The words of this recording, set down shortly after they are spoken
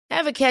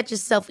Ever catch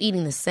yourself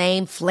eating the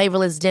same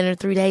flavorless dinner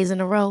 3 days in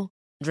a row?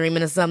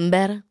 Dreaming of something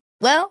better?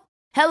 Well,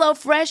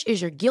 HelloFresh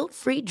is your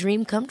guilt-free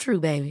dream come true,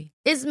 baby.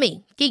 It's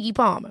me, Keke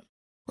Palmer.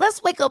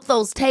 Let's wake up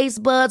those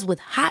taste buds with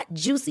hot,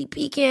 juicy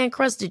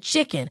pecan-crusted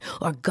chicken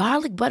or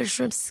garlic butter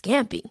shrimp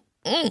scampi.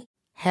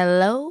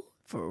 Hello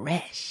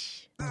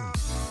Fresh.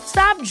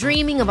 Stop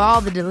dreaming of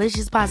all the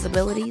delicious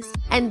possibilities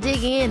and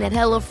dig in at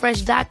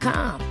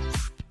HelloFresh.com.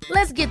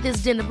 Let's get this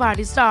dinner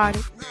party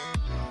started.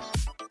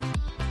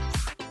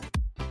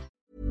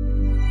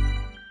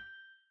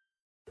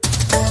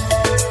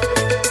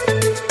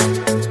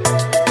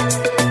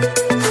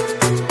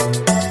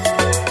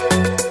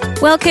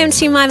 Welcome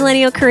to My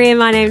Millennial Career.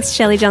 My name's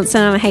Shelley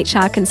Johnson. I'm a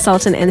HR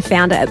consultant and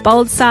founder at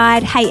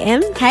Boldside. Hey,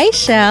 Em. Hey,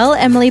 Shell.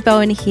 Emily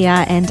Bowen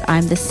here, and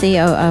I'm the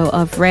COO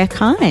of Rare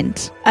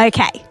Kind.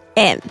 Okay,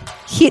 Em,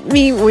 hit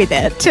me with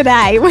it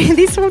today.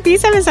 This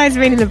episode's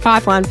been in the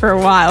pipeline for a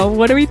while.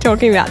 What are we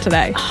talking about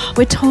today?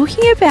 We're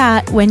talking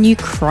about when you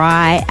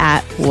cry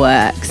at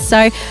work.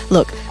 So,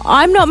 look,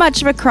 I'm not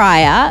much of a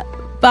crier,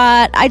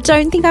 but I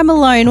don't think I'm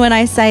alone when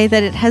I say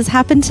that it has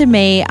happened to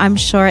me. I'm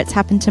sure it's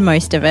happened to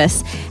most of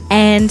us.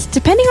 And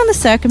depending on the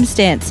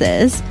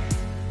circumstances,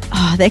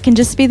 there can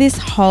just be this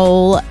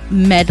whole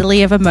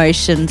medley of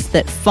emotions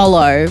that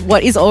follow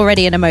what is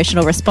already an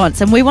emotional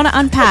response. And we want to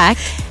unpack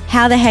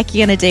how the heck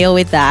you're going to deal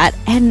with that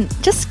and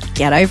just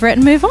get over it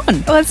and move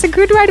on. Well, it's a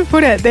good way to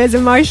put it. There's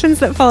emotions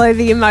that follow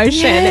the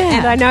emotion. Yeah.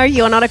 And I know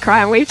you're not a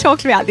crier. And we've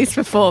talked about this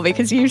before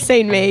because you've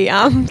seen me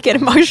get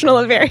emotional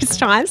at various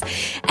times.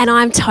 And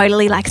I'm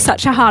totally like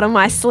such a heart on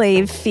my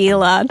sleeve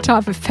feeler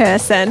type of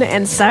person.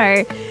 And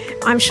so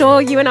I'm sure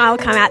you and I will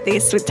come at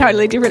this with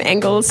totally different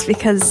angles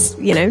because,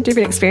 you know,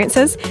 different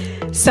experiences.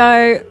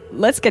 So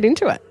let's get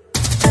into it.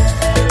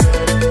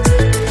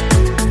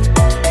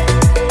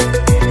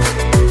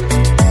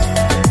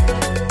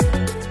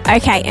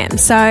 Okay, Em,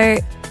 so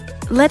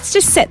let's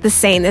just set the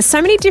scene. There's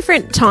so many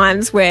different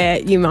times where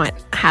you might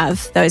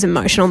have those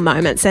emotional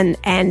moments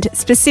and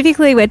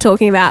specifically we're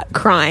talking about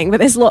crying, but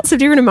there's lots of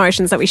different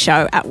emotions that we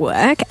show at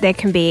work. There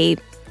can be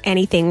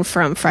anything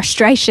from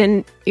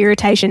frustration,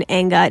 irritation,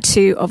 anger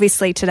to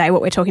obviously today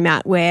what we're talking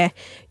about where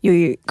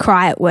you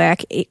cry at work.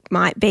 It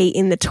might be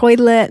in the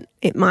toilet,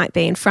 it might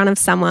be in front of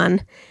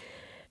someone.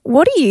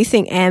 What do you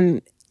think,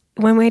 Em,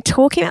 when we're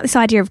talking about this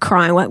idea of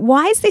crying,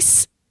 why is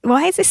this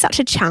such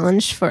a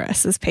challenge for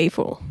us as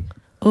people?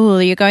 Oh,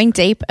 you're going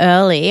deep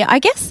early. I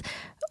guess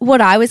what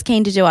I was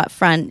keen to do up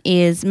front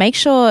is make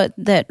sure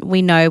that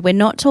we know we're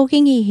not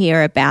talking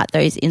here about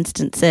those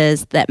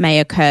instances that may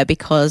occur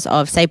because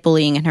of, say,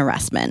 bullying and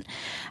harassment.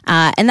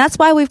 And that's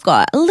why we've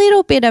got a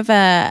little bit of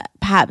a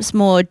perhaps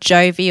more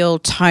jovial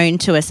tone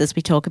to us as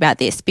we talk about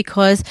this,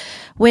 because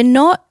we're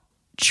not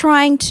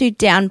trying to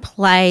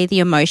downplay the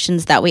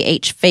emotions that we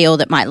each feel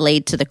that might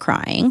lead to the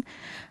crying.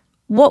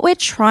 What we're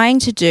trying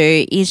to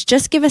do is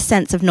just give a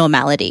sense of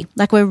normality.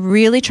 Like we're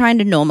really trying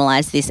to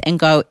normalize this and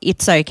go,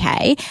 it's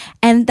okay.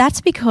 And that's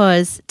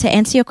because, to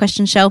answer your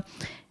question, Shell,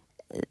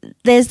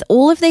 there's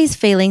all of these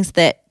feelings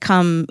that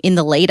come in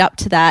the lead up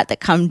to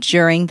that come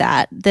during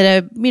that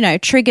are, you know,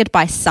 triggered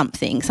by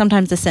something,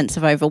 sometimes a sense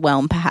of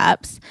overwhelm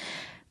perhaps.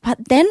 But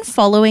then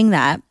following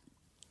that,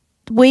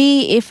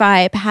 if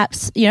I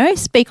perhaps, you know,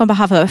 speak on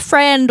behalf of a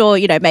friend or,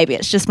 you know, maybe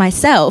it's just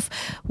myself,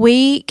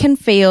 we can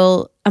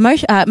feel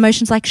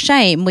emotions like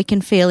shame, we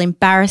can feel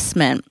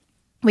embarrassment,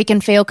 we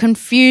can feel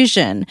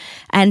confusion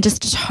and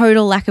just a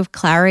total lack of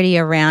clarity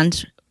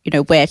around, you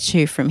know, where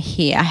to from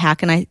here. How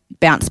can I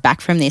bounce back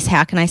from this?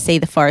 How can I see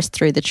the forest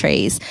through the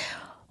trees?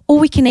 Or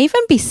we can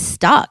even be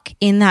stuck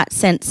in that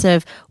sense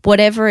of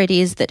whatever it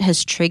is that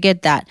has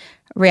triggered that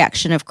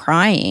reaction of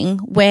crying,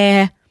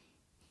 where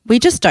we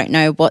just don't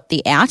know what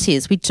the out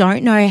is. We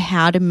don't know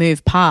how to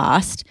move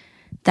past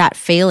that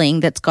feeling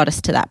that's got us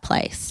to that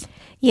place.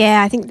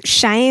 Yeah, I think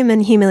shame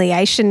and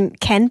humiliation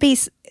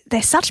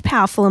they're such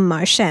powerful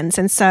emotions.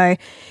 And so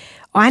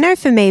I know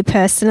for me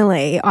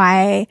personally,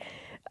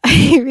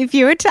 if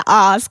you were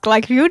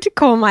to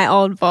call my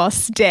old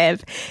boss,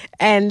 Deb,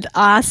 and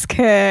ask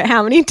her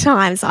how many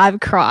times I've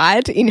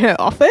cried in her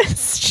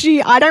office,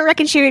 I don't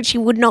reckon she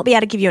would not be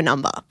able to give you a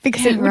number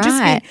because it would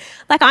just be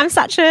like, I'm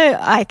such a,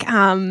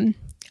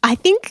 I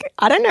think,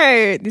 I don't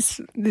know,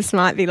 this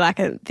might be like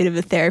a bit of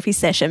a therapy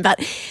session, but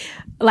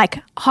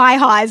like high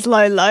highs,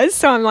 low lows.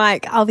 So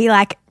I'll be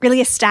like really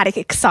ecstatic,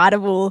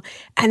 excitable,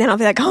 and then I'll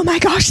be like, oh my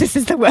gosh, this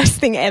is the worst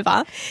thing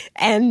ever.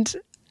 And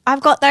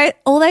I've got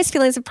all those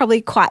feelings are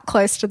probably quite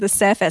close to the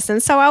surface.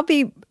 And so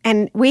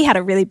and we had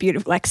a really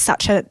beautiful, like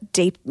such a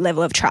deep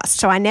level of trust.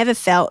 So I never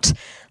felt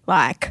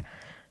like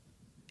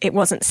it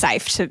wasn't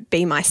safe to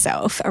be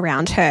myself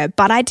around her.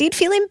 But I did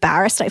feel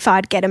embarrassed if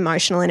I'd get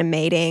emotional in a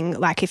meeting.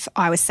 Like if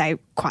I was, say,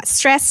 quite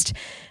stressed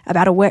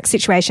about a work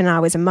situation and I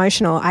was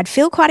emotional, I'd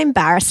feel quite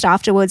embarrassed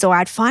afterwards, or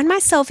I'd find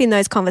myself in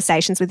those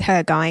conversations with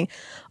her going,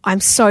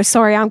 I'm so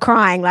sorry, I'm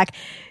crying. Like,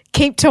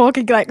 keep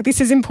talking, like this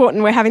is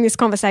important, we're having this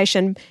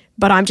conversation,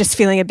 but I'm just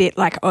feeling a bit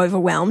like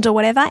overwhelmed or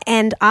whatever.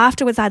 And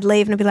afterwards I'd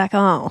leave and I'd be like,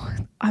 oh,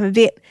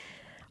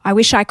 I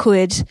wish I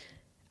could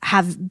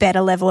have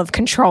better level of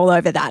control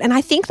over that. And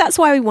I think that's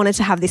why we wanted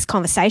to have this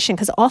conversation,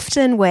 because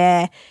often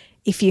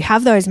if you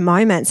have those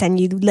moments and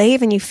you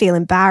leave and you feel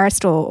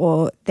embarrassed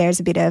or there's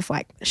a bit of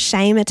like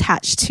shame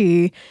attached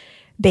to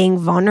being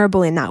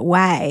vulnerable in that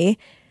way,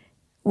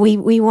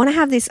 we want to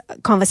have this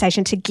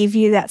conversation to give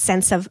you that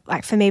sense of,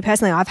 like, for me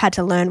personally, I've had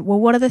to learn, well,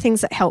 what are the things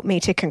that help me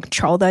to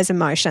control those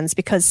emotions?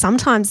 Because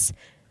sometimes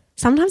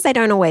they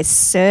don't always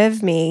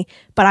serve me,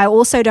 but I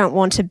also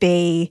want to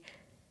be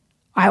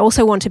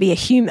a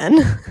human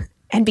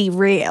and be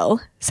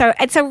real. So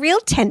it's a real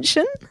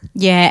tension.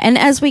 Yeah, and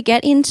as we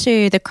get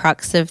into the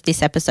crux of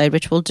this episode,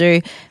 which we'll do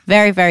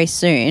very, very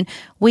soon,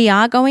 we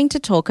are going to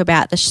talk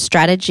about the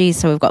strategies.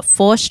 So we've got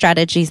 4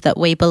 strategies that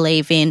we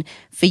believe in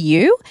for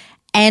you,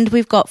 and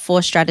we've got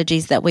 4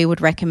 strategies that we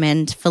would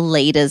recommend for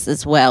leaders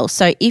as well.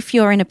 So if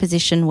you're in a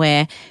position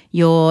where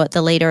you're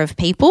the leader of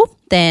people,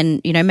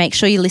 then, make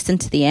sure you listen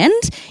to the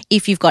end.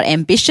 If you've got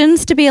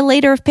ambitions to be a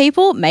leader of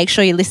people, make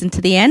sure you listen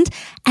to the end.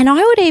 And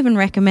I would even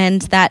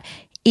recommend that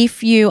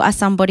if you are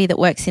somebody that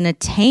works in a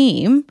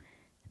team,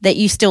 that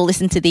you still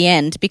listen to the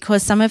end,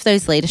 because some of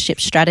those leadership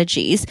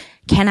strategies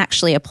can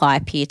actually apply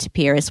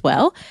peer-to-peer as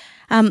well.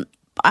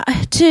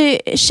 To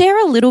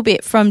share a little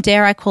bit from,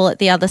 dare I call it,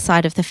 the other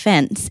side of the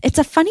fence, it's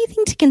a funny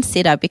thing to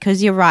consider,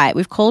 because you're right,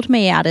 we've called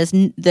me out as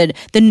the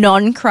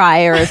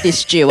non-crier of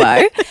this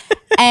duo.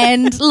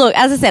 And look,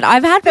 as I said,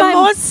 I've had the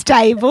more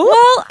stable.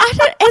 Well,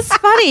 it's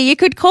funny. You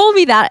could call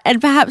me that, and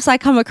perhaps I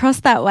come across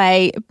that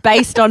way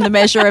based on the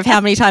measure of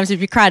how many times have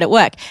you cried at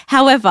work.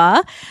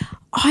 However,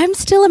 I'm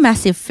still a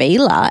massive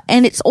feeler,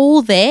 and it's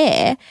all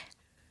there.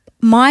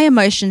 My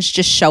emotions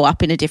just show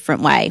up in a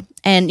different way.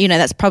 And,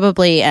 that's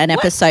probably an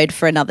episode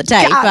for another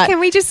day. But can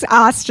we just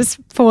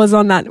pause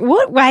on that?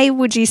 What way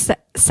would you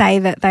say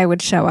that they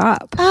would show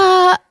up?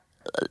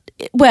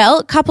 Well,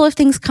 a couple of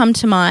things come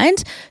to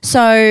mind.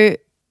 So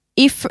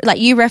if, like,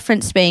 you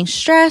referenced being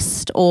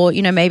stressed, or,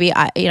 maybe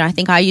I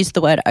think I used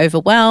the word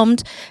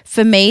overwhelmed.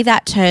 For me,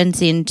 that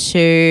turns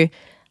into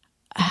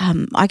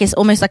I guess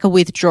almost like a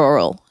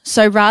withdrawal.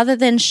 So rather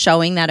than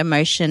showing that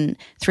emotion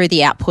through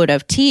the output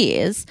of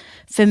tears,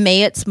 for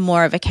me it's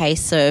more of a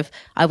case of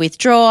I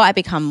withdraw, I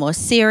become more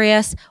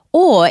serious,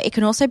 or it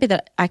can also be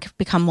that I could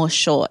become more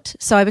short.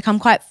 So I become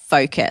quite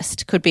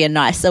focused, could be a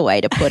nicer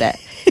way to put it.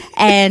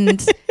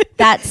 And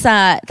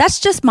that's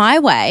just my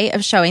way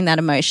of showing that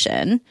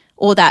emotion,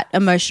 or that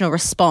emotional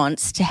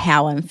response to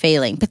how I'm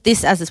feeling. But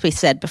this, as we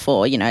said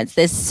before,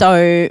 there's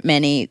so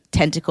many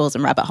tentacles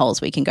and rabbit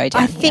holes we can go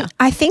down here.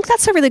 I think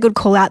that's a really good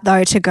call out,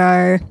 though, to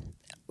go,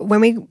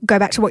 when we go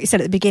back to what you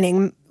said at the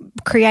beginning,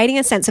 creating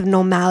a sense of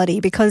normality,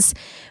 because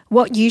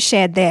what you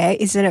shared there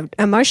is an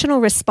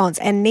emotional response,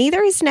 and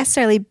neither is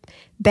necessarily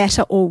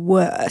better or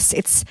worse.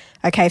 It's,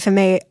 okay, for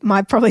me,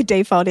 my probably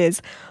default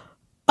is,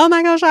 oh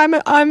my gosh,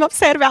 I'm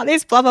upset about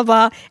this, blah, blah,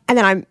 blah, and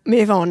then I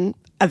move on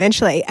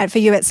eventually. And for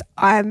you,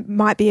 I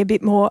might be a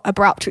bit more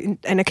abrupt in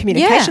a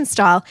communication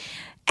style.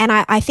 And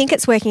I think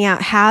it's working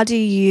out, how do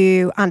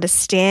you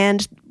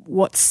understand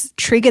what's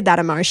triggered that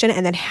emotion,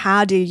 and then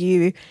how do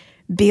you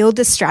build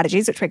the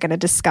strategies, which we're going to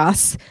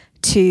discuss,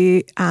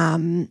 to,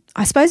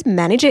 I suppose,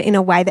 manage it in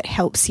a way that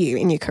helps you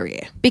in your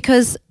career.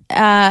 Because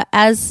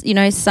as,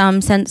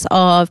 some sense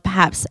of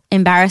perhaps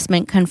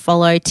embarrassment can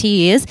follow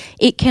tears,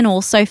 it can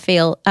also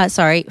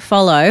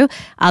follow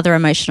other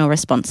emotional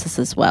responses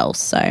as well.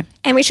 So,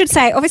 and we should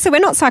say, obviously, we're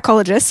not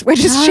psychologists. We're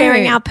just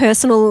sharing our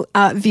personal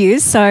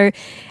views. So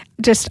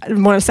just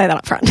want to say that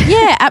up front.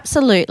 Yeah,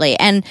 absolutely.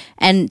 And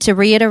to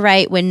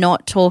reiterate, we're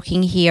not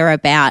talking here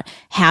about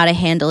how to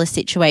handle a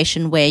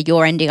situation where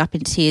you're ending up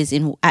in tears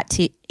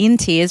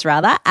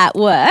at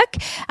work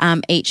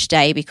each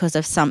day because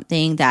of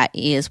something that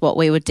is what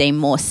we would deem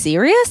more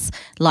serious,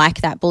 like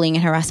that bullying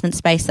and harassment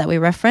space that we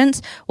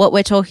reference. What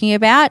we're talking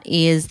about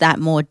is that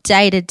more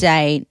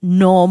day-to-day,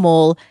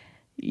 normal,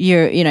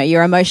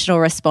 your emotional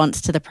response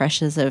to the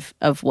pressures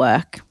of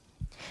work.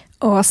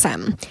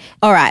 Awesome.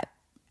 All right.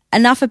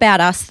 Enough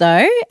about us,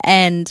 though,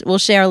 and we'll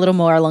share a little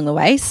more along the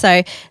way.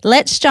 So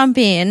let's jump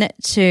in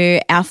to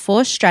our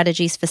 4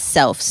 strategies for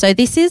self. So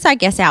this is, I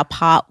guess, our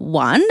part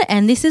 1,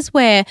 and this is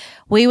where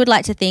we would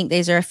like to think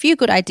these are a few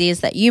good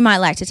ideas that you might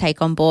like to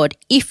take on board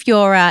if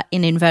you're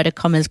in inverted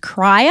commas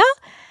crier,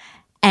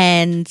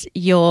 and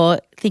you're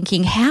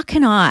thinking, how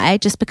can I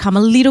just become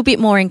a little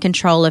bit more in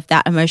control of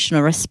that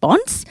emotional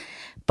response,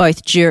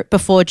 both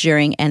before,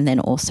 during, and then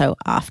also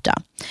after.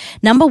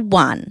 Number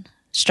 1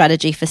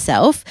 strategy for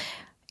self: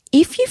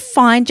 if you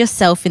find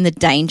yourself in the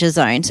danger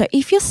zone, so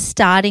if you're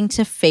starting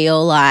to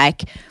feel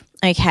like,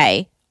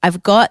 okay,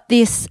 I've got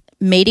this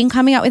meeting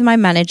coming up with my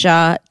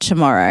manager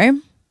tomorrow.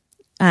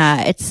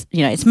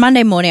 It's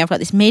Monday morning. I've got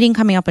this meeting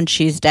coming up on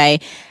Tuesday,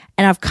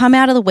 and I've come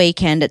out of the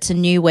weekend. It's a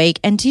new week.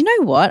 And do you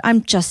know what?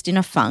 I'm just in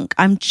a funk.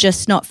 I'm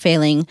just not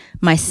feeling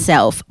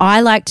myself.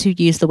 I like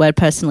to use the word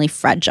personally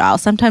fragile.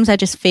 Sometimes I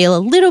just feel a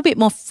little bit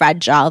more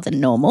fragile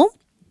than normal.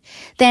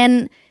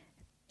 Then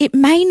it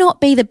may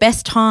not be the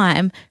best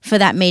time for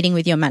that meeting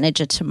with your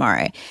manager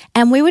tomorrow.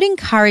 And we would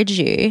encourage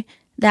you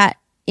that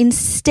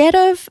instead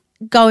of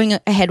going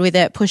ahead with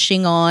it,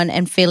 pushing on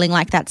and feeling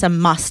like that's a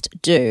must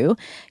do.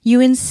 You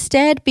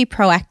instead be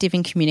proactive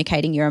in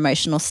communicating your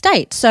emotional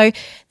state. So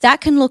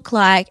that can look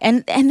like,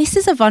 and this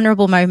is a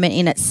vulnerable moment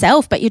in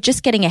itself, but you're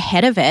just getting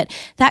ahead of it.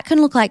 That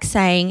can look like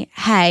saying,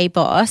 hey,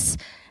 boss,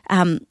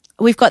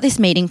 we've got this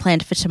meeting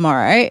planned for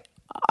tomorrow.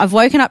 I've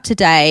woken up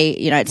today,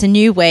 it's a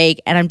new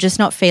week and I'm just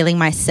not feeling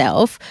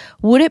myself.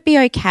 Would it be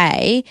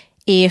okay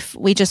if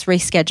we just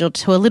rescheduled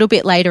to a little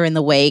bit later in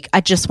the week? I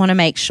just want to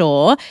make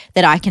sure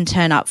that I can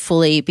turn up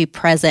fully, be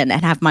present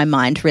and have my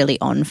mind really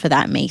on for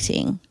that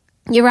meeting.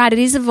 You're right. It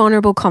is a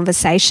vulnerable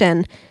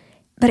conversation,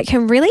 but it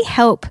can really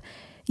help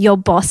your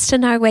boss to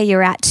know where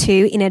you're at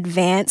too in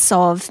advance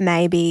of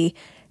maybe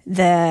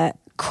the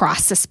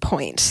crisis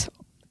point.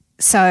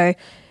 So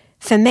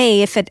for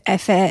me, if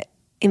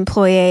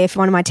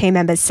one of my team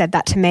members said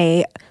that to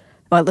me,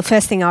 well, the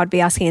first thing I would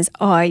be asking is,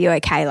 oh, are you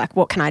okay? Like,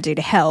 what can I do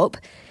to help?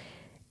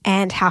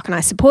 And how can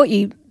I support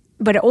you?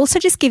 But it also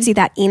just gives you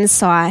that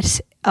insight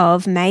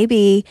of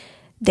maybe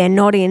they're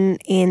not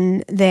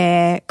in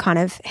their kind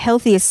of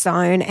healthiest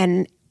zone.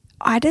 And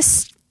I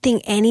just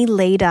think any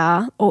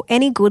leader or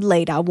any good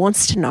leader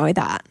wants to know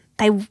that.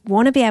 They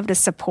want to be able to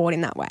support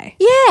in that way.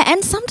 Yeah,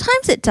 and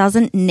sometimes it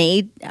doesn't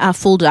need a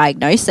full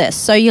diagnosis.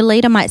 So your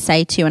leader might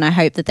say to you, and I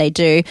hope that they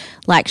do,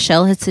 like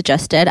Shell has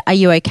suggested, are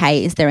you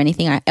okay? Is there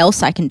anything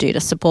else I can do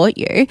to support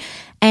you?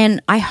 And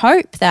I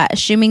hope that,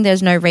 assuming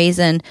there's no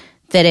reason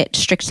that it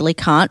strictly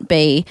can't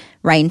be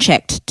rain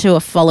checked to a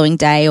following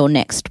day or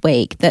next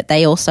week, that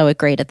they also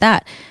agree to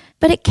that.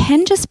 But it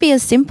can just be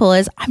as simple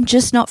as, I'm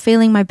just not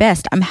feeling my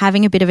best. I'm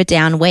having a bit of a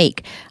down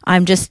week.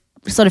 I'm just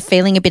sort of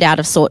feeling a bit out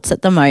of sorts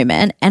at the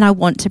moment and I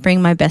want to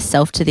bring my best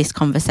self to this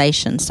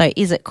conversation. So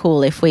is it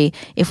cool if we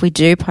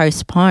do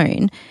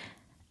postpone?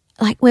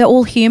 Like, we're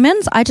all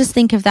humans. I just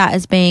think of that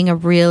as being a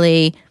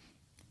really,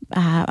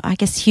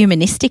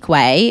 humanistic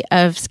way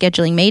of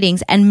scheduling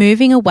meetings and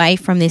moving away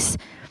from this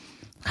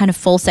kind of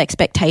false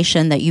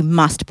expectation that you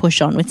must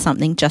push on with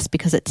something just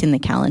because it's in the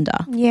calendar.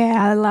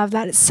 Yeah, I love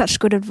that. It's such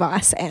good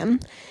advice, Em.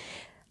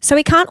 So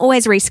we can't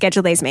always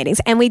reschedule these meetings,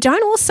 and we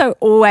don't also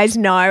always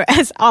know,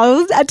 as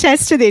I'll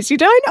attest to this, you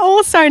don't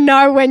also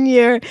know when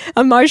your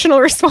emotional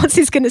response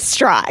is going to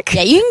strike.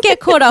 Yeah, you can get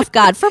caught off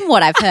guard from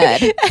what I've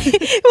heard.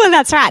 Well,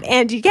 that's right.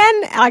 And you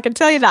can, I can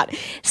tell you that.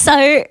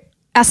 So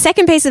our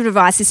second piece of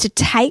advice is to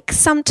take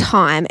some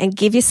time and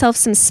give yourself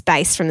some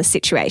space from the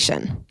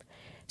situation.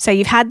 So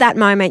you've had that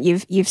moment,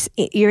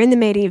 you're in the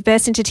meeting, you've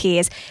burst into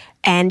tears,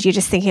 and you're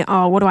just thinking,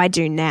 oh, what do I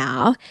do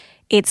now?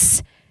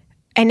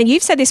 And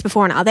you've said this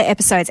before in other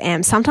episodes,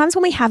 Em, sometimes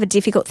when we have a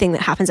difficult thing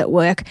that happens at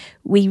work,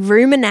 we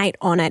ruminate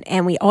on it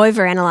and we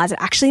overanalyze it,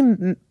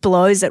 actually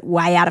blows it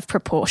way out of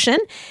proportion.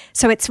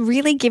 So it's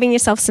really giving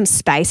yourself some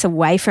space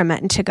away from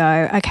it and to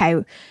go,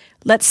 okay,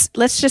 let's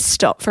just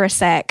stop for a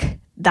sec.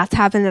 That's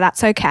happened,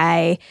 that's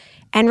okay.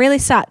 And really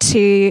start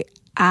to,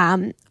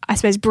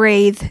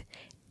 breathe.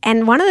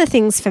 And one of the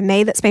things for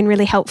me that's been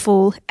really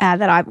helpful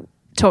that I've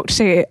talked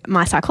to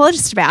my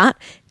psychologist about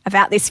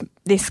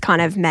this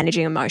kind of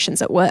managing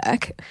emotions at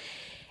work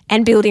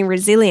and building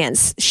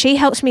resilience, she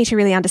helped me to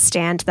really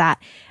understand that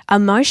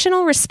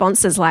emotional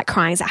responses like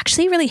crying is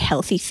actually a really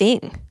healthy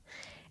thing.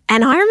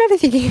 And I remember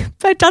thinking,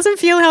 but it doesn't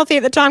feel healthy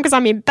at the time because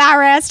I'm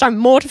embarrassed, I'm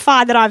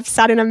mortified that I've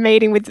sat in a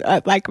meeting with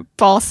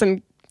boss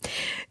and,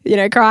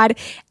 cried.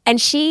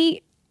 And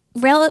she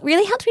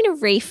really helped me to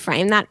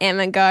reframe that, Em,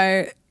 and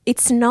go,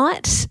 it's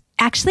not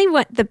actually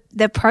what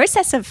the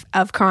process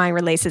of crying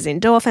releases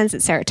endorphins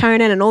and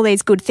serotonin and all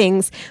these good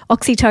things,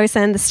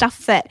 oxytocin, the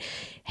stuff that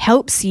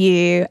helps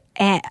you.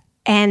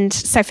 And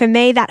so for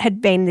me, that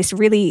had been this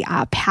really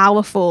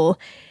powerful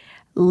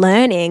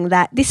learning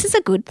that this is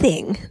a good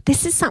thing.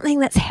 This is something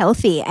that's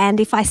healthy. And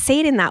if I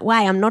see it in that way,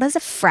 I'm not as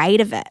afraid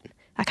of it.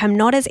 Like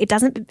it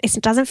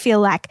doesn't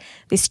feel like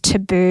this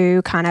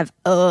taboo kind of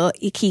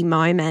icky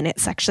moment.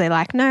 It's actually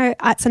like, no,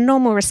 it's a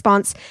normal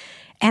response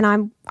and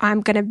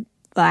I'm going to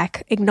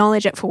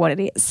acknowledge it for what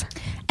it is.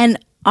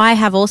 And I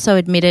have also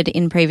admitted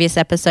in previous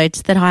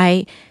episodes that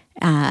I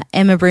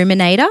am a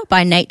ruminator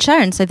by nature,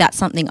 and so that's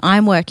something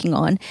I'm working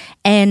on.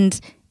 And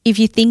if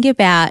you think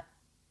about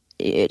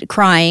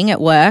crying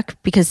at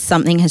work because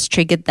something has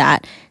triggered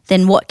that,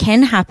 then what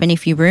can happen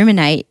if you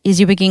ruminate is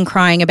you begin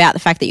crying about the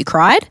fact that you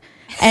cried.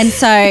 And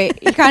so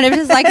you kind of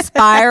just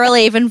spiral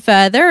even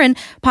further. And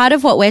part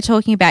of what we're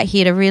talking about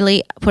here to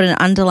really put an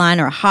underline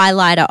or a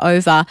highlighter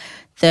over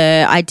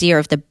the idea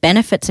of the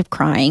benefits of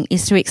crying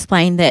is to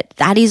explain that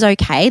is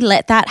okay.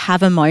 Let that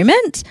have a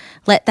moment.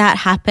 Let that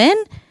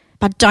happen.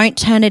 But don't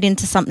turn it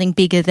into something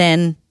bigger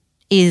than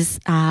is,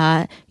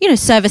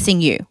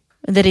 servicing you,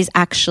 that is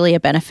actually a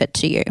benefit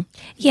to you.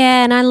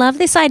 Yeah, and I love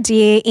this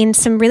idea in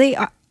some really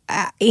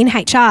in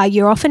HR,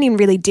 you're often in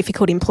really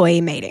difficult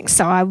employee meetings.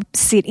 So I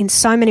sit in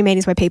so many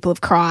meetings where people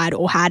have cried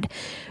or had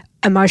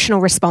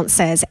emotional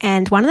responses.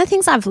 And one of the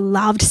things I've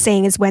loved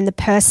seeing is when the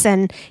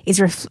person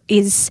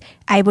is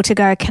able to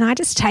go, can I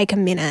just take a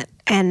minute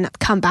and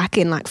come back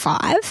in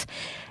 5?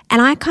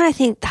 And I kind of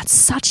think that's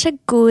such a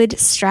good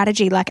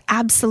strategy. Like,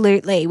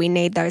 absolutely, we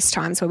need those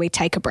times where we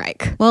take a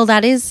break. Well,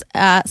 that is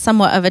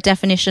somewhat of a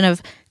definition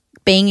of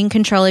being in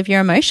control of your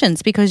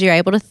emotions, because you're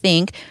able to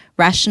think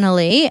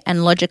rationally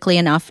and logically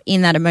enough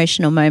in that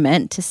emotional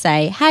moment to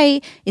say,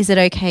 hey, is it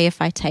okay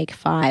if I take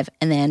 5?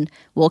 And then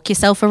walk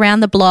yourself around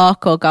the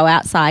block or go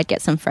outside,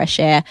 get some fresh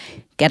air,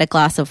 get a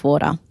glass of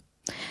water.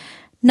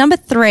 Number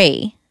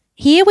 3,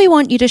 here we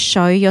want you to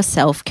show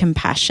yourself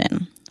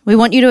compassion. We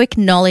want you to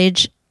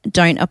acknowledge,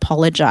 don't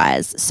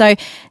apologize. So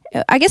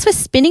I guess we're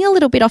spinning a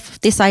little bit off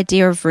this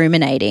idea of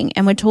ruminating,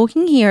 and we're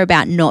talking here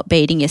about not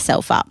beating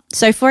yourself up.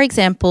 So for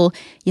example,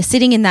 you're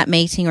sitting in that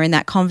meeting or in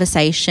that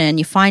conversation,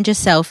 you find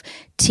yourself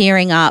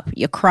tearing up,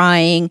 you're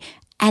crying,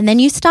 and then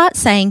you start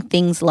saying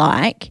things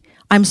like,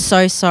 I'm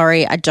so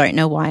sorry, I don't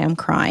know why I'm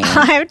crying.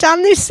 I've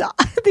done this.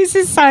 This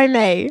is so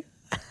me.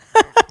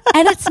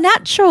 And it's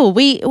natural.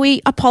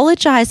 We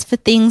apologize for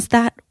things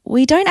that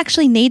we don't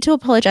actually need to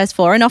apologize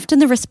for. And often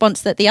the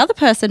response that the other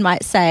person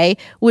might say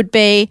would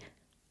be,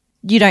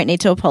 you don't need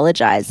to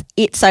apologize.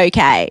 It's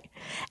okay.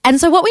 And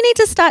so what we need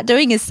to start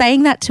doing is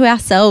saying that to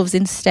ourselves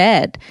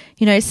instead.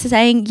 You know,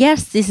 saying,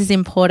 yes, this is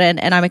important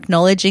and I'm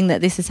acknowledging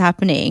that this is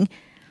happening,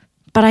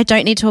 but I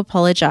don't need to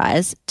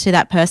apologize to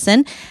that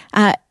person.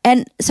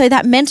 And so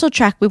that mental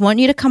track, we want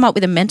you to come up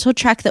with a mental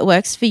track that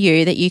works for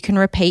you, that you can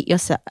repeat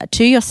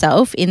to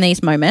yourself in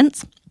these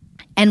moments,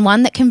 and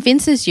one that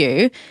convinces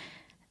you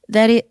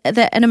that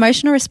an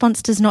emotional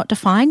response does not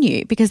define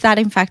you, because that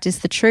in fact is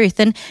the truth.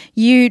 And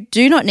you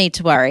do not need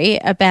to worry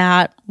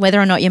about whether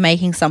or not you're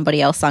making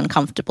somebody else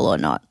uncomfortable or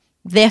not.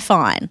 They're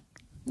fine.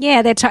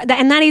 Yeah,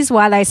 and that is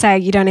why they say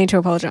you don't need to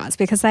apologise,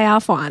 because they are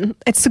fine.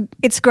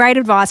 It's great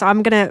advice.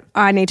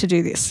 I need to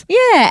do this.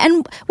 Yeah,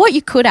 and what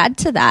you could add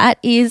to that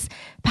is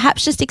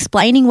perhaps just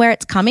explaining where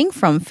it's coming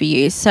from for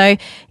you. So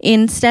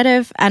instead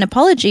of an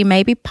apology,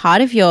 maybe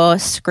part of your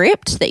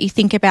script that you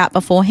think about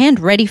beforehand,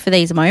 ready for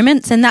these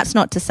moments, and that's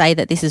not to say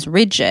that this is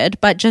rigid,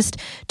 but just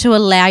to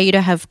allow you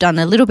to have done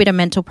a little bit of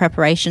mental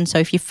preparation. So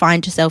if you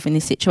find yourself in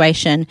this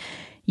situation,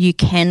 you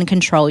can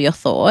control your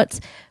thoughts.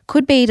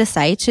 Could be to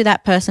say to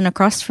that person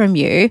across from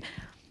you,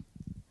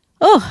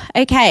 oh,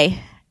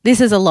 okay,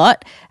 this is a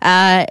lot.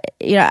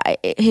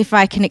 If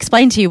I can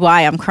explain to you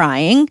why I'm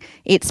crying,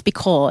 it's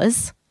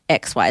because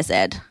X, Y,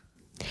 Z.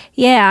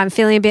 Yeah, I'm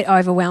feeling a bit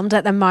overwhelmed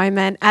at the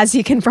moment, as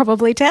you can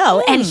probably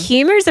tell. And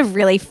humour is a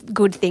really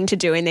good thing to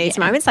do in these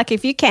moments. Like,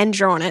 if you can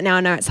draw on it, now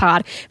I know it's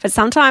hard, but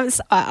sometimes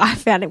I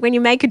found it when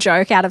you make a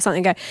joke out of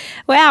something, go,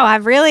 wow,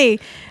 I've really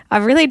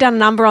done a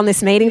number on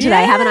this meeting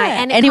today, haven't I?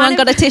 And anyone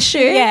got a tissue?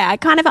 Yeah,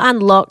 it kind of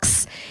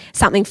unlocks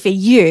something for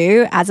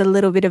you as a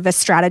little bit of a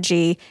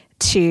strategy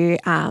to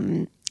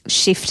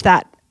shift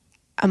that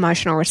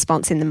emotional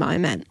response in the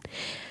moment.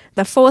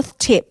 The 4th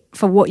tip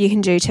for what you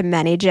can do to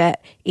manage it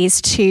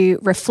is to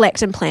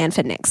reflect and plan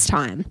for next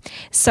time.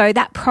 So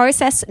that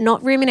process,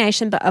 not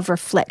rumination, but of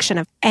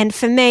reflection. And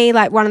for me,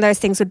 like, one of those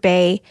things would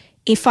be,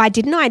 if I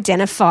didn't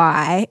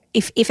identify,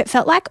 if it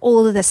felt like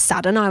all of a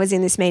sudden I was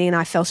in this meeting and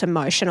I felt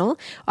emotional,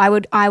 I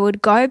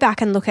would go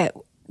back and look at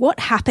what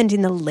happened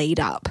in the lead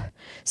up.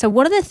 So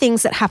what are the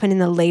things that happened in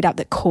the lead up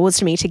that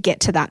caused me to get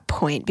to that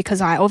point?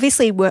 Because I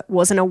obviously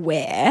wasn't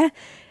aware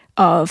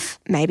of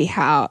maybe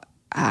how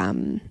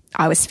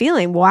I was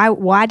feeling.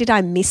 Why did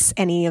I miss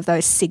any of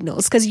those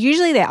signals? Because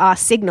usually there are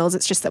signals,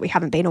 it's just that we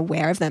haven't been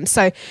aware of them.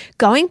 So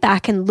going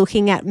back and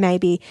looking at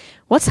maybe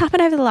what's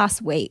happened over the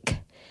last week.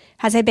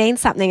 Has there been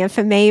something? And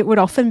for me, it would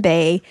often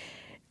be,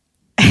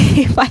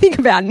 if I think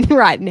about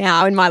right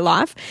now in my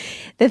life,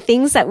 the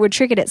things that would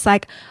trigger it, it's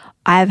like,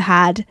 I've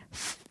had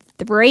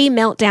 3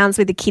 meltdowns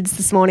with the kids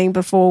this morning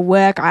before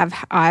work.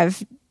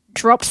 I've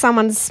dropped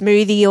someone's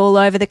smoothie all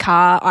over the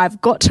car. I've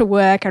got to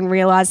work and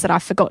realised that I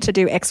forgot to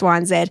do X, Y,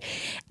 and Z,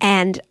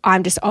 and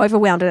I'm just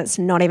overwhelmed, and it's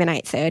not even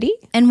 8:30.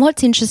 And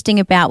what's interesting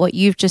about what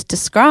you've just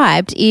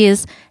described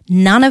is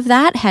none of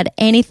that had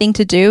anything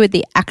to do with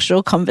the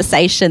actual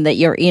conversation that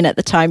you're in at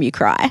the time you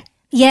cry.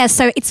 Yeah,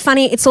 so it's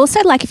funny. It's also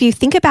like if you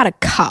think about a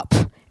cup,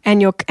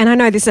 and I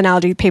know this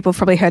analogy, people have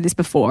probably heard this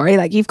before.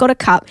 Like, you've got a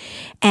cup,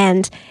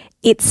 and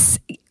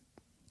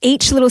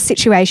each little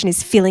situation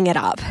is filling it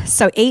up.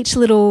 So each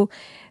little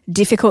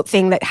difficult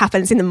thing that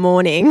happens in the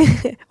morning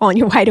on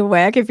your way to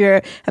work, if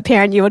you're a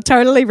parent, you will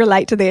totally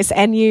relate to this.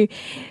 And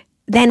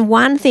then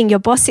one thing, your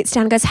boss sits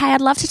down and goes, hey,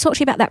 I'd love to talk to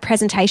you about that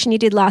presentation you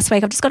did last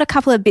week. I've just got a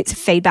couple of bits of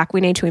feedback. We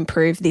need to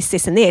improve this,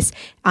 and this.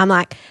 I'm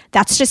like,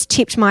 that's just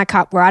tipped my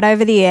cup right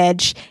over the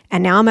edge,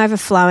 and now I'm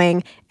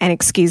overflowing, and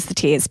excuse the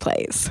tears,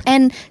 please.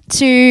 And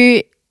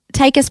to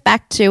take us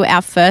back to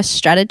our first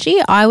strategy,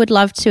 I would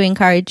love to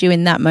encourage you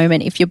in that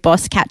moment, if your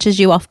boss catches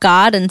you off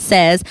guard and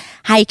says,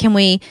 hey,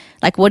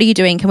 what are you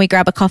doing? Can we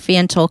grab a coffee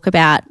and talk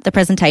about the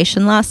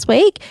presentation last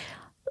week?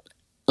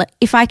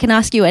 If I can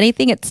ask you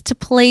anything, it's to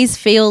please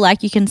feel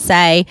like you can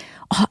say,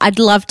 oh, I'd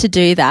love to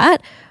do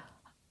that.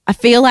 I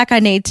feel like I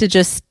need to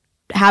just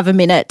have a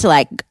minute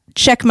to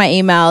check my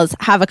emails,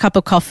 have a cup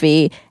of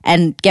coffee,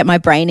 and get my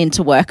brain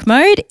into work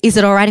mode. Is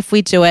it all right if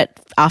we do it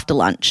after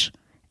lunch?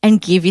 And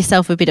give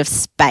yourself a bit of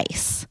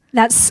space.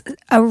 That's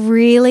a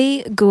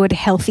really good,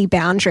 healthy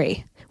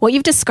boundary. What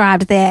you've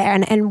described there,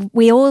 and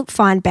we all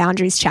find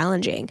boundaries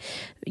challenging.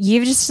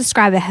 You've just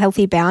described a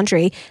healthy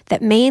boundary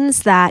that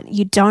means that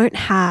you don't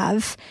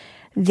have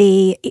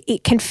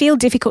it can feel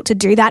difficult to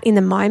do that in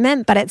the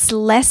moment, but it's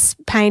less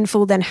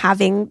painful than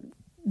having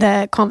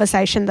the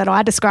conversation that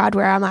I described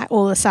where I'm like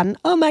all of a sudden,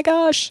 oh my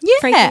gosh,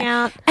 freaking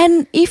out.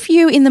 And if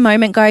you in the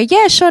moment go,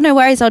 yeah, sure, no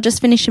worries, I'll just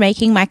finish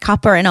making my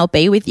cuppa and I'll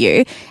be with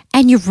you,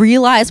 and you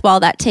realise while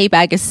that tea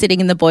bag is sitting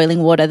in the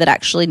boiling water that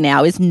actually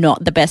now is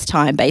not the best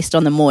time based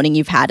on the morning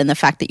you've had and the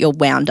fact that you're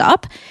wound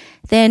up,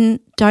 then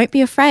don't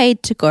be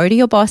afraid to go to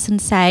your boss and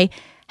say,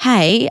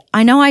 hey,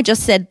 I know I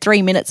just said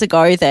 3 minutes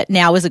ago that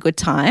now is a good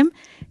time.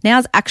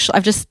 Now's actually,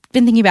 I've just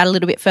been thinking about it a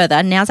little bit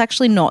further. Now's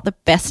actually not the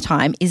best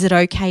time. Is it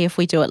okay if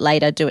we do it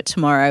later, do it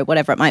tomorrow,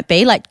 whatever it might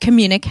be? Like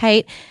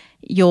communicate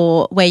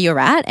where you're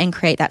at and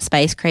create that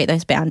space, create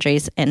those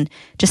boundaries, and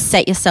just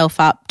set yourself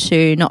up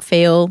to not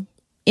feel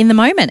in the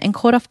moment and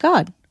caught off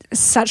guard.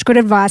 Such good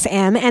advice,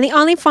 Em. And the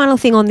only final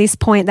thing on this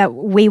point that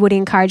we would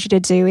encourage you to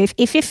do,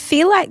 if you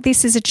feel like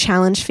this is a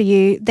challenge for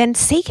you, then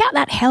seek out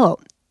that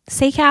help.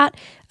 Seek out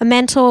a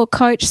mentor,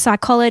 coach,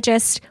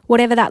 psychologist,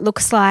 whatever that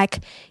looks like.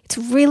 It's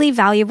really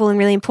valuable and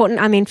really important.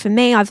 I mean, for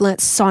me, I've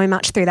learnt so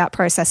much through that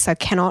process, so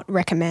cannot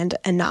recommend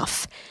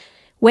enough.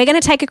 We're going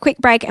to take a quick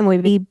break and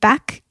we'll be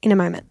back in a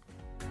moment.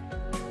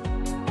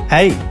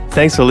 Hey,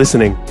 thanks for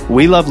listening.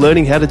 We love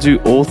learning how to do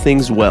all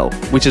things well,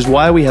 which is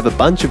why we have a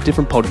bunch of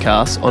different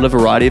podcasts on a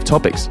variety of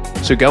topics.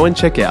 So go and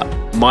check out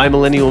My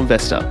Millennial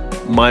Investor,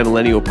 My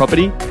Millennial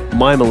Property,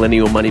 My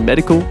Millennial Money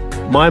Medical,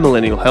 My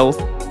Millennial Health,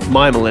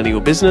 My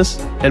Millennial Business,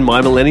 and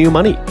My Millennial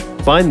Money.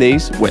 Find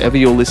these wherever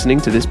you're listening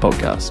to this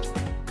podcast.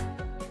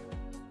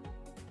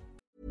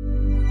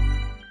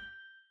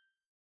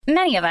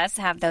 Many of us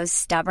have those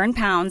stubborn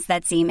pounds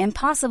that seem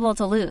impossible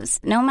to lose,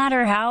 no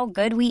matter how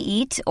good we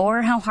eat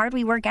or how hard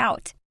we work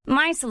out.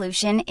 My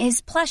solution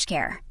is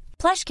PlushCare.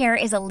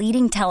 PlushCare is a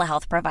leading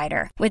telehealth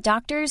provider with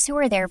doctors who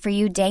are there for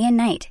you day and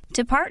night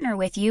to partner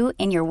with you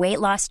in your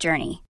weight loss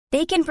journey.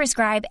 They can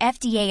prescribe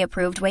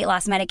FDA-approved weight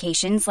loss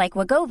medications like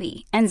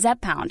Wegovy and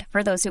Zepbound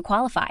for those who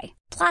qualify.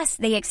 Plus,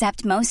 they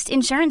accept most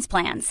insurance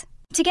plans.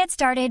 To get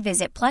started,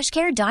 visit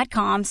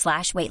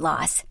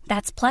plushcare.com/weightloss.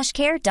 That's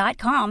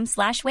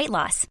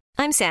plushcare.com/weightloss.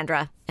 I'm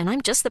Sandra, and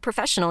I'm just the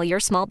professional your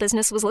small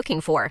business was looking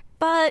for.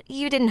 But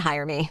you didn't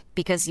hire me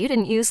because you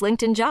didn't use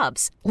LinkedIn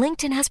Jobs.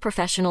 LinkedIn has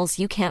professionals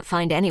you can't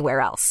find anywhere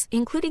else,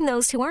 including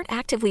those who aren't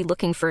actively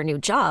looking for a new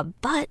job,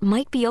 but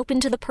might be open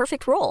to the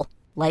perfect role,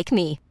 like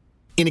me.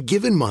 In a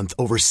given month,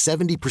 over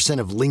 70%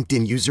 of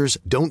LinkedIn users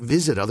don't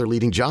visit other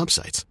leading job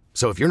sites.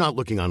 So if you're not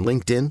looking on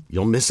LinkedIn,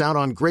 you'll miss out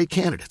on great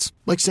candidates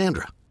like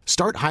Sandra.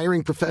 Start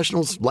hiring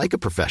professionals like a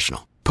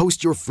professional.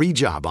 Post your free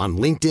job on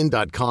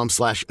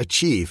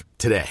linkedin.com/achieve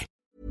today.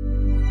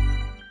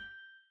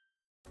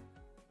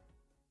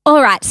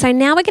 All right, so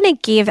now we're going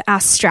to give our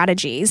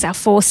strategies, our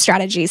 4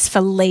 strategies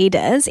for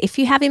leaders. If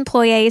you have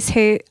employees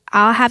who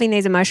are having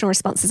these emotional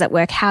responses at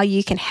work, how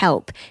you can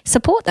help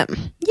support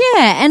them.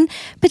 Yeah, and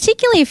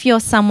particularly if you're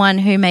someone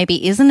who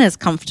maybe isn't as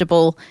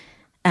comfortable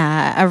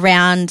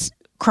around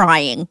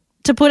crying.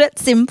 To put it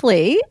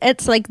simply,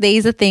 it's like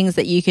these are things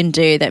that you can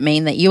do that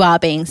mean that you are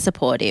being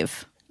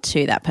supportive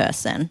to that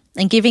person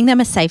and giving them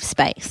a safe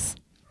space.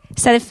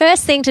 So the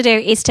first thing to do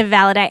is to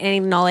validate and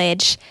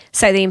acknowledge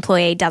so the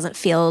employee doesn't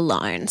feel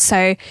alone.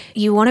 So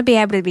you want to be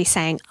able to be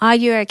saying, are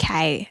you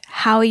okay?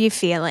 How are you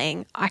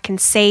feeling? I can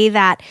see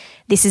that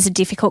this is a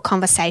difficult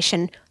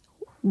conversation.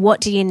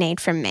 What do you need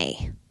from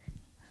me?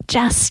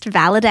 Just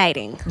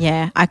validating.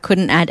 Yeah, I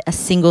couldn't add a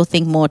single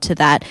thing more to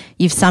that.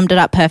 You've summed it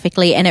up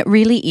perfectly, and it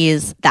really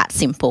is that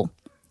simple.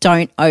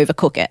 Don't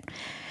overcook it.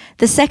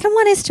 The second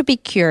one is to be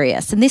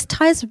curious, and this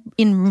ties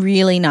in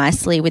really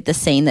nicely with the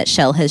scene that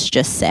Shell has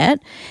just set.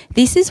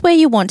 This is where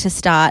you want to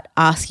start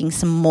asking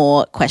some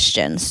more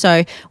questions.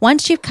 So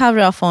once you've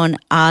covered off on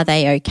are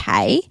they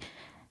okay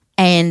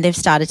and they've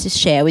started to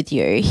share with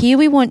you, here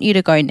we want you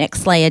to go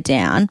next layer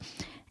down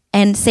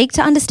and seek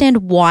to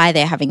understand why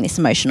they're having this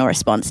emotional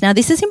response. Now,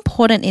 this is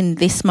important in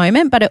this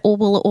moment, but it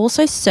will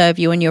also serve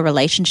you and your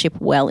relationship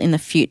well in the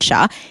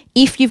future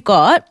if you've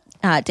got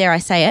dare I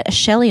say it, a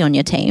Shelley on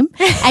your team,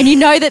 and you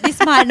know that this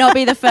might not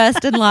be the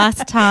first and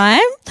last time.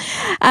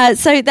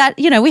 So that,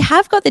 we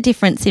have got the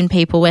difference in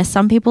people where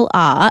some people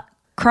are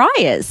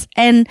criers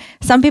and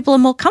some people are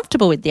more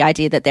comfortable with the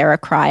idea that they're a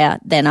crier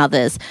than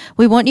others.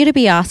 We want you to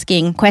be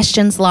asking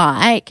questions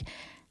like,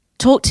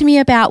 talk to me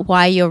about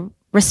why you're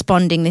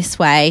responding this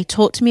way.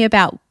 Talk to me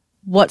about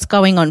what's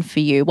going on for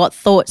you. What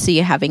thoughts are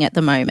you having at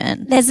the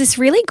moment? There's this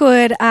really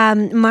good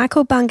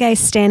Michael Bungay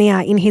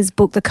Stanier in his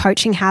book, The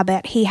Coaching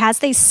Habit. He has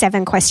these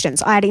 7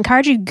 questions. I'd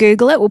encourage you to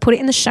Google it. We'll put it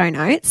in the show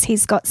notes.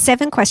 He's got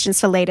 7 questions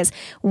for leaders.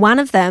 One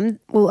of them,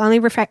 we'll only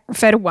refer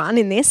to one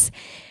in this,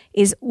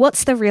 is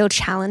what's the real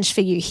challenge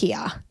for you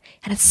here?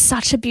 And it's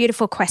such a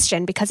beautiful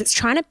question because it's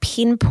trying to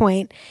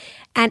pinpoint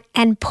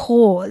and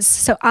pause.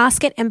 So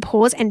ask it and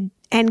pause and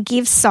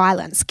give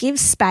silence, give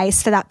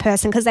space for that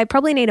person because they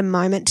probably need a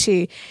moment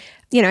to,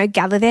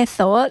 gather their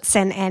thoughts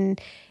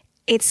and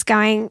it's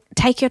going,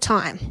 take your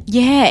time.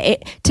 Yeah,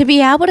 to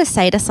be able to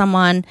say to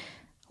someone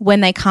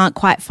when they can't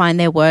quite find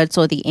their words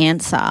or the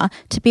answer,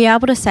 to be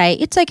able to say,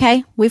 it's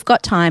okay, we've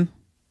got time,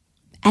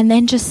 and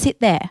then just sit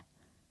there.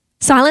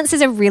 Silence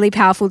is a really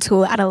powerful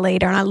tool at a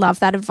leader, and I love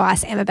that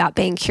advice, Em, about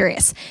being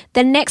curious.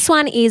 The next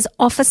one is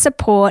offer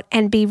support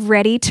and be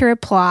ready to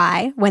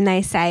reply when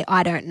they say,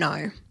 I don't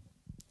know.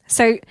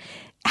 So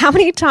how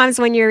many times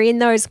when you're in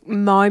those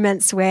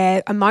moments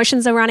where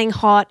emotions are running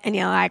hot and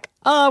you're like,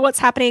 oh, what's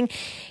happening?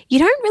 You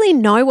don't really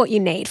know what you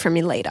need from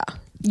your leader.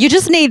 You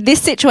just need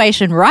this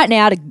situation right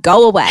now to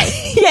go away.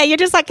 Yeah, you're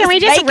just like, can we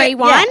just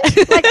rewind?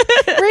 Yeah. Like,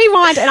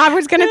 rewind. And I'm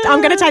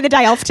going to take the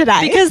day off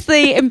today. Because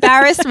the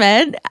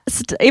embarrassment,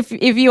 if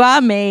you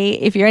are me,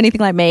 if you're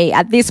anything like me,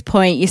 at this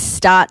point you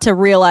start to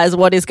realize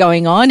what is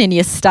going on, and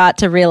you start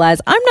to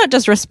realize I'm not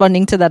just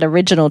responding to that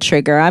original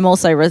trigger. I'm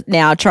also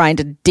now trying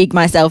to dig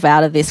myself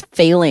out of this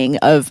feeling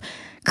of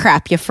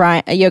crap.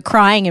 You're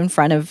crying in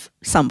front of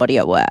somebody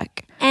at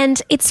work.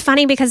 And it's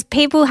funny because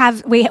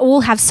we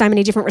all have so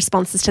many different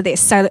responses to this.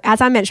 So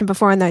as I mentioned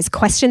before in those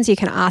questions you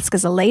can ask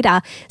as a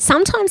leader,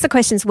 sometimes the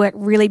questions work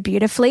really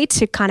beautifully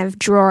to kind of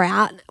draw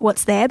out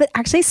what's there, but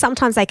actually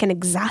sometimes they can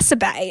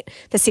exacerbate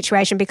the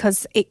situation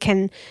because it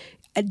can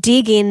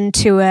dig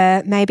into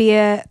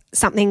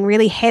something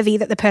really heavy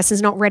that the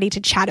person's not ready to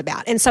chat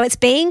about. And so it's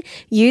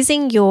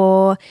using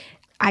your,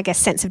 I guess,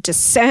 sense of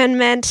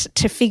discernment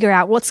to figure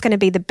out what's going to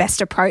be the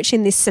best approach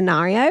in this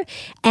scenario,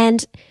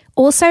 and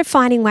also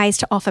finding ways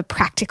to offer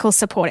practical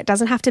support. It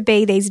doesn't have to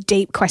be these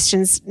deep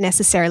questions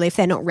necessarily if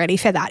they're not ready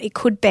for that. It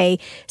could be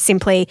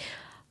simply,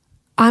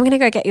 I'm going to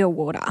go get you a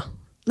water.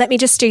 Let me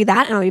just do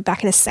that and I'll be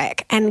back in a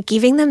sec. And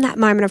giving them that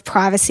moment of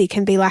privacy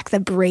can be like the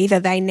breather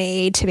they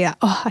need to be like,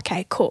 oh,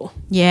 okay, cool.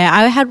 Yeah,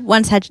 I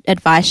once had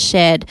advice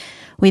shared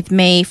with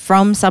me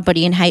from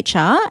somebody in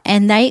HR,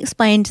 and they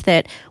explained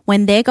that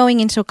when they're going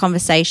into a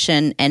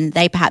conversation and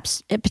they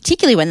perhaps,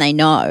 particularly when they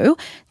know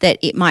that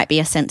it might be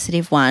a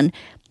sensitive one,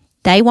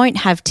 they won't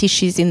have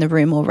tissues in the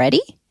room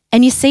already.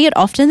 And you see it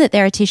often that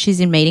there are tissues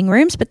in meeting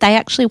rooms, but they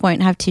actually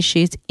won't have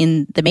tissues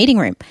in the meeting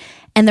room.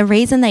 And the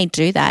reason they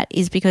do that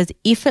is because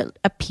if it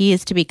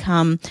appears to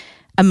become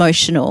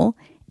emotional,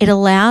 it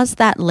allows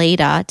that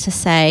leader to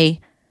say,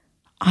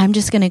 I'm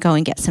just going to go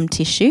and get some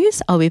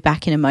tissues. I'll be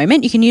back in a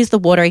moment. You can use the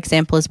water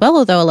example as well,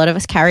 although a lot of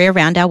us carry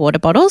around our water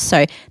bottles,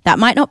 so that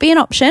might not be an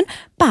option.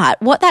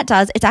 But what that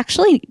does, it's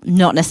actually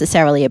not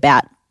necessarily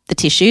about the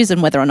tissues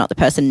and whether or not the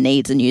person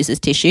needs and uses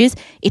tissues.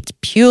 It's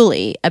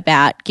purely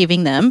about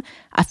giving them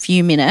a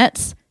few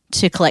minutes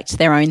to collect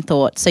their own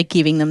thoughts, so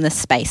giving them the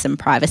space and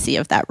privacy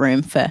of that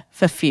room for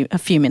a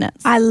few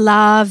minutes. I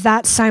love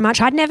that so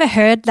much. I'd never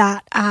heard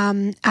that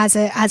as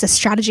a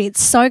strategy.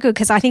 It's so good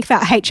because I think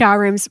about HR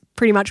rooms,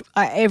 pretty much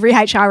every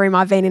HR room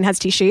I've been in has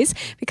tissues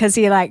because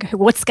you're like,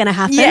 what's going to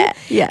happen?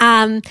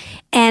 Yeah.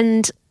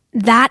 And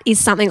that is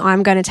something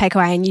I'm going to take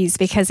away and use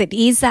because it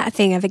is that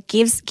thing of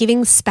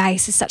giving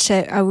space is such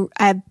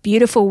a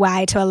beautiful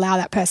way to allow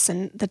that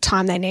person the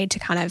time they need to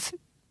kind of,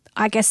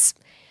 I guess,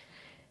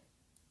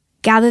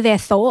 gather their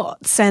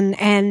thoughts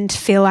and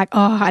feel like,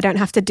 oh, I don't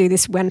have to do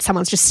this when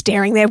someone's just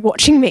staring there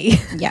watching me.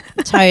 Yeah,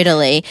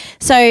 totally.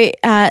 So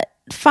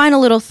final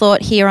little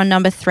thought here on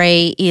number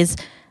 3 is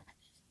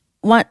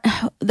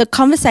the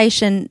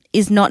conversation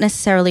is not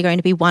necessarily going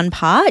to be one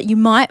part. You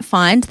might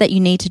find that you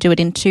need to do it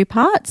in 2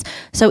 parts.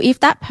 So if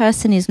that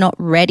person is not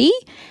ready,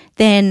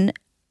 then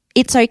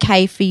it's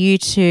okay for you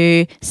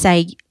to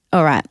say,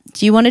 all right,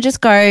 do you want to just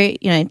go,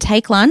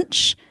 take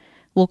lunch?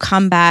 We'll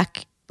come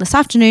back this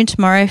afternoon,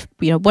 tomorrow,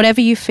 whatever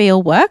you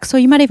feel works, or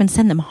you might even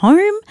send them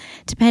home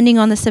depending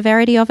on the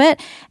severity of it.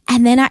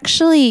 And then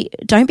actually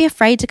don't be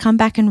afraid to come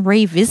back and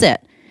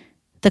revisit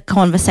the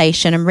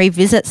conversation and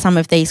revisit some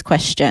of these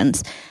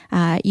questions.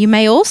 You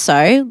may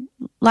also,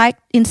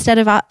 instead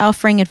of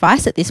offering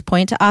advice at this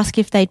point, to ask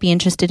if they'd be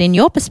interested in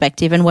your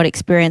perspective and what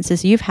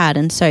experiences you've had.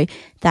 And so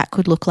that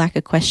could look like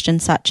a question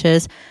such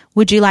as,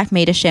 would you like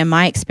me to share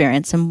my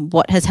experience and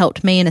what has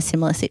helped me in a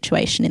similar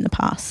situation in the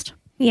past?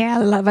 Yeah,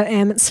 I love it,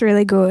 Em. It's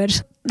really good.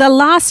 The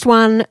last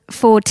one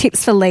for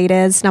tips for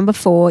leaders, number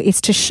 4, is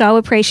to show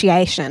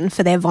appreciation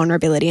for their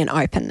vulnerability and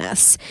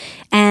openness.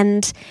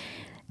 And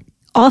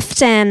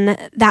often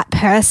that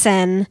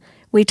person,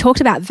 we talked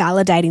about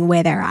validating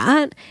where they're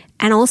at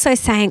and also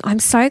saying, I'm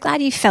so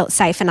glad you felt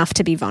safe enough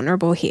to be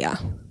vulnerable here.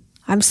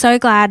 I'm so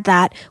glad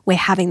that we're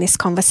having this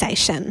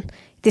conversation.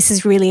 This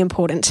is really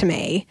important to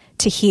me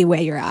to hear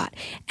where you're at.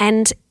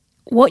 And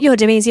what you're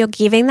doing is you're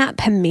giving that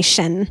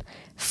permission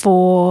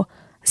for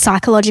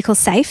psychological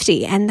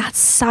safety, and that's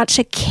such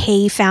a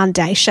key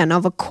foundation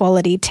of a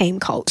quality team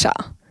culture.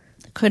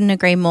 Couldn't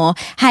agree more.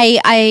 Hey,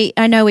 I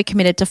know we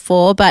committed to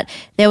 4, but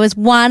there was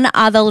one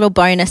other little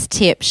bonus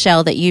tip,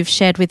 Shell, that you've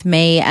shared with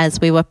me as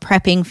we were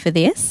prepping for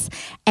this,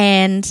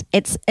 and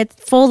it's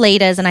for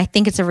leaders, and I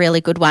think it's a really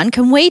good one.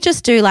 Can we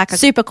just do like a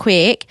super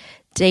quick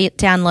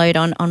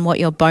download on what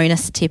your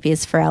bonus tip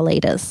is for our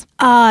leaders?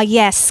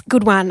 Yes,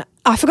 good one.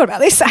 I forgot about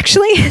this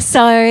actually.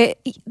 So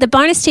the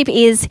bonus tip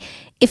is,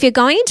 if you're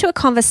going into a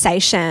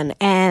conversation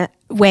and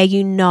where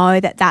you know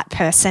that that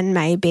person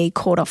may be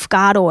caught off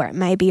guard or it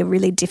may be a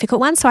really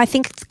difficult one. So I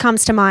think it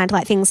comes to mind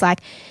like things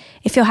like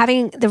if you're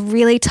having the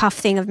really tough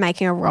thing of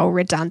making a role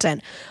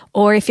redundant,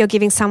 or if you're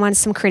giving someone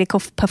some critical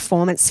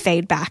performance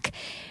feedback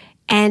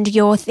and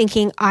you're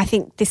thinking, I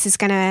think this is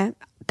going to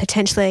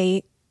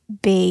potentially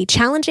be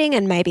challenging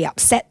and maybe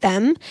upset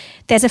them,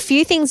 there's a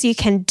few things you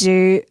can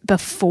do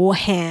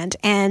beforehand.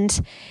 And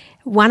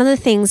one of the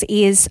things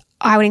is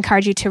I would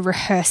encourage you to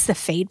rehearse the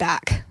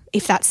feedback,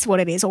 if that's what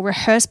it is, or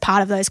rehearse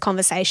part of those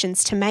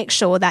conversations to make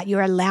sure that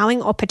you're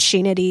allowing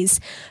opportunities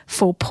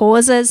for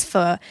pauses,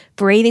 for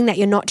breathing, that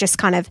you're not just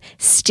kind of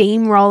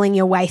steamrolling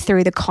your way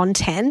through the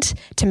content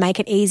to make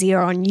it easier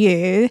on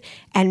you.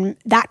 And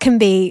that can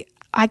be,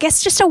 I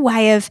guess, just a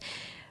way of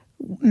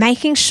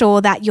making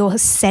sure that you're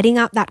setting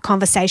up that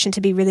conversation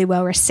to be really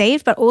well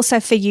received, but also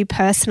for you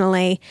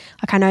personally.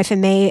 Like I know for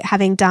me,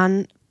 having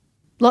done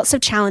lots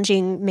of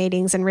challenging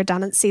meetings and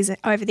redundancies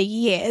over the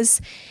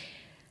years,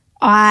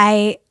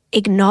 I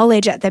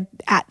acknowledge at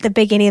the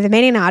beginning of the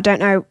meeting. Now, I don't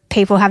know,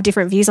 people have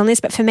different views on this,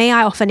 but for me,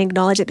 I often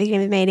acknowledge at the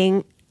beginning of the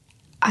meeting,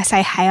 I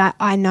say, hey,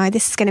 I know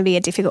this is going to be a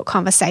difficult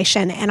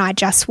conversation and I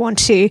just want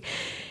to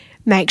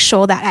make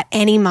sure that at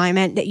any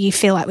moment that you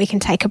feel like we can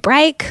take a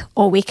break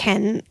or we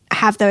can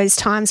have those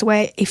times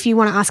where if you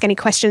want to ask any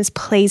questions,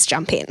 please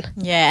jump in.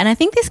 Yeah, and I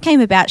think this came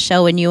about,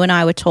 Shel, when you and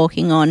I were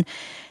talking on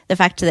the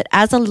fact that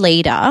as a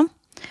leader,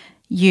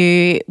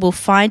 you will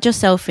find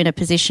yourself in a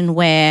position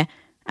where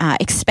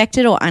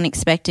expected or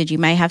unexpected, you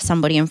may have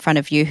somebody in front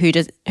of you who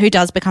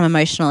does become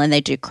emotional and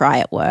they do cry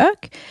at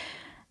work.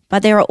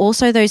 But there are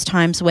also those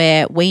times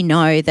where we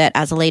know that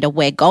as a leader,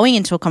 we're going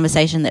into a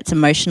conversation that's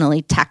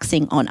emotionally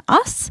taxing on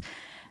us,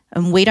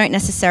 and we don't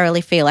necessarily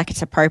feel like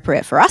it's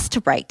appropriate for us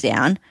to break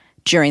down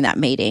during that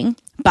meeting.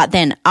 But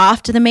then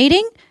after the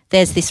meeting,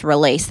 there's this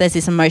release, there's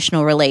this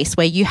emotional release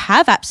where you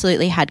have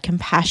absolutely had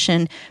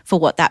compassion for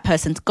what that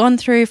person's gone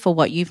through, for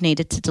what you've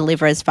needed to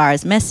deliver as far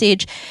as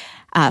message,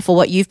 for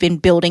what you've been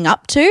building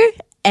up to.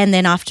 And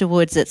then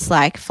afterwards, it's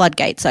like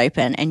floodgates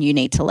open and you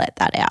need to let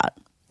that out.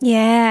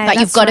 Yeah, but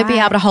you've got to be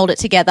able to hold it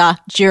together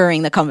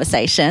during the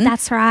conversation.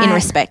 That's right. In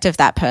respect of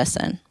that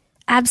person.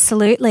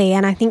 Absolutely.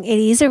 And I think it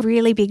is a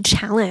really big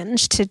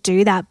challenge to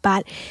do that.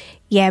 But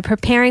yeah,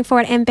 preparing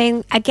for it and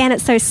being, again,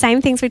 it's those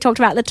same things we talked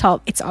about at the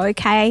top. It's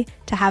okay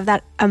to have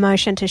that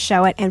emotion, to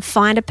show it, and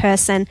find a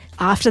person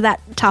after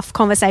that tough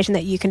conversation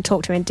that you can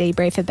talk to and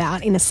debrief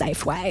about in a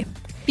safe way.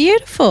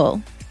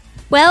 Beautiful.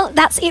 Well,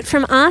 that's it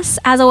from us.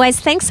 As always,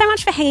 thanks so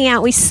much for hanging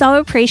out. We so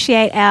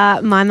appreciate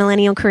our My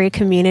Millennial Career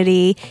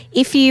community.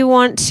 If you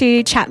want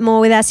to chat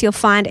more with us, you'll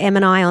find Em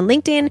and I on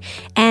LinkedIn.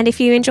 And if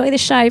you enjoy the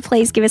show,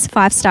 please give us a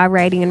 5-star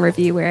rating and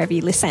review wherever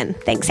you listen.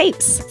 Thanks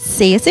heaps.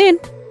 See you soon.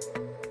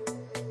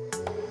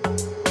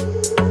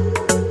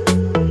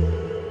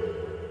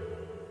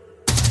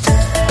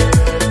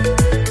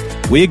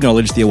 We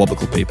acknowledge the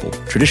Awabakal people,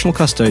 traditional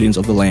custodians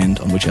of the land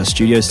on which our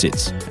studio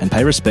sits, and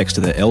pay respects to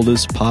their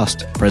elders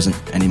past, present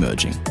and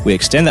emerging. We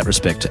extend that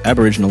respect to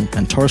Aboriginal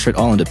and Torres Strait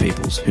Islander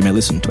peoples who may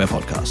listen to our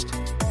podcast.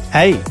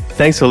 Hey,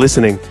 thanks for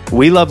listening.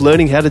 We love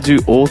learning how to do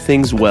all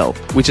things well,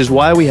 which is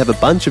why we have a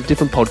bunch of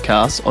different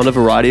podcasts on a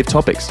variety of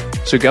topics.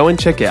 So go and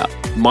check out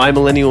My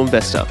Millennial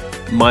Investor,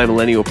 My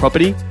Millennial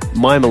Property,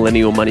 My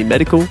Millennial Money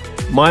Medical,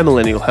 My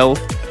Millennial Health,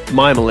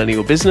 My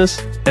Millennial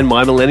Business, and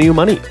My Millennial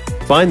Money.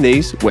 Find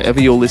these wherever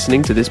you're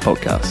listening to this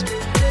podcast.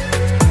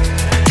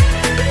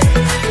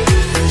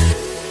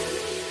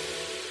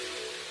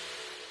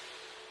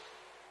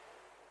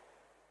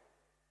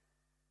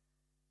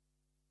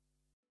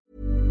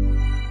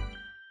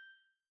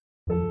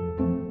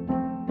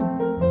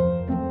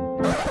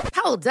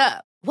 Hold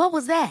up. What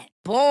was that?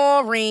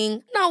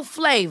 Boring. No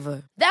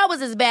flavor. That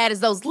was as bad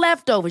as those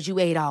leftovers you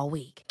ate all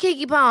week.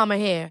 Keke Palmer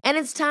here. And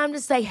it's time to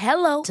say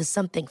hello to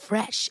something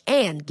fresh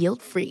and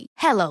guilt-free.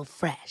 Hello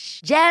Fresh.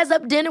 Jazz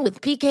up dinner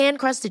with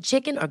pecan-crusted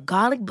chicken or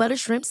garlic butter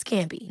shrimp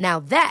scampi. Now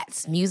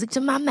that's music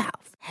to my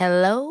mouth.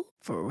 Hello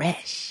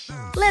Fresh.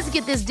 Let's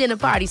get this dinner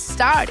party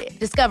started.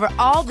 Discover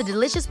all the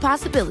delicious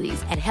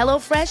possibilities at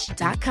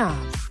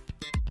HelloFresh.com.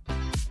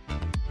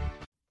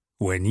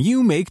 When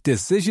you make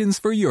decisions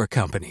for your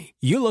company,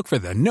 you look for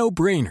the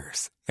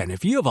no-brainers. And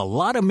if you have a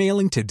lot of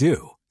mailing to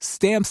do,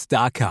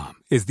 Stamps.com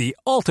is the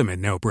ultimate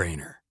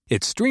no-brainer.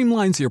 It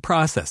streamlines your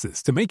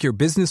processes to make your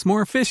business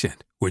more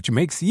efficient, which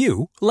makes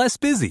you less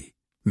busy.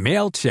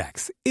 Mail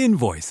checks,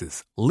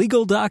 invoices,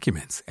 legal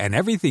documents, and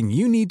everything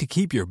you need to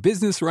keep your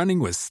business running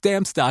with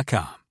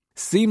Stamps.com.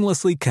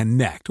 Seamlessly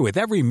connect with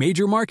every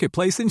major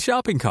marketplace and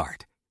shopping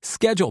cart.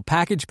 Schedule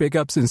package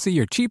pickups and see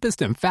your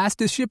cheapest and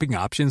fastest shipping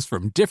options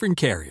from different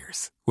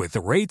carriers, with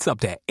rates up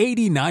to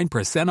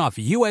 89% off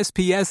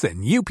USPS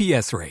and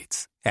UPS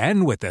rates.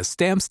 And with the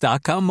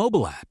Stamps.com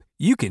mobile app,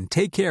 you can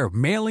take care of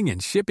mailing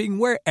and shipping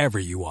wherever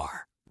you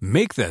are.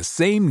 Make the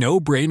same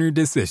no-brainer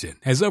decision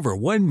as over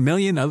 1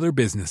 million other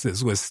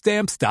businesses with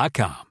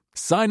Stamps.com.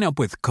 Sign up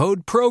with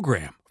code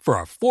PROGRAM for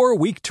a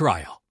 4-week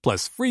trial,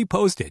 plus free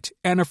postage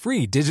and a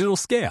free digital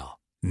scale.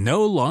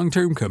 No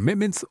long-term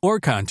commitments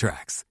or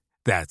contracts.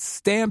 That's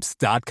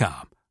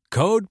Stamps.com.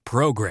 Code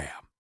PROGRAM.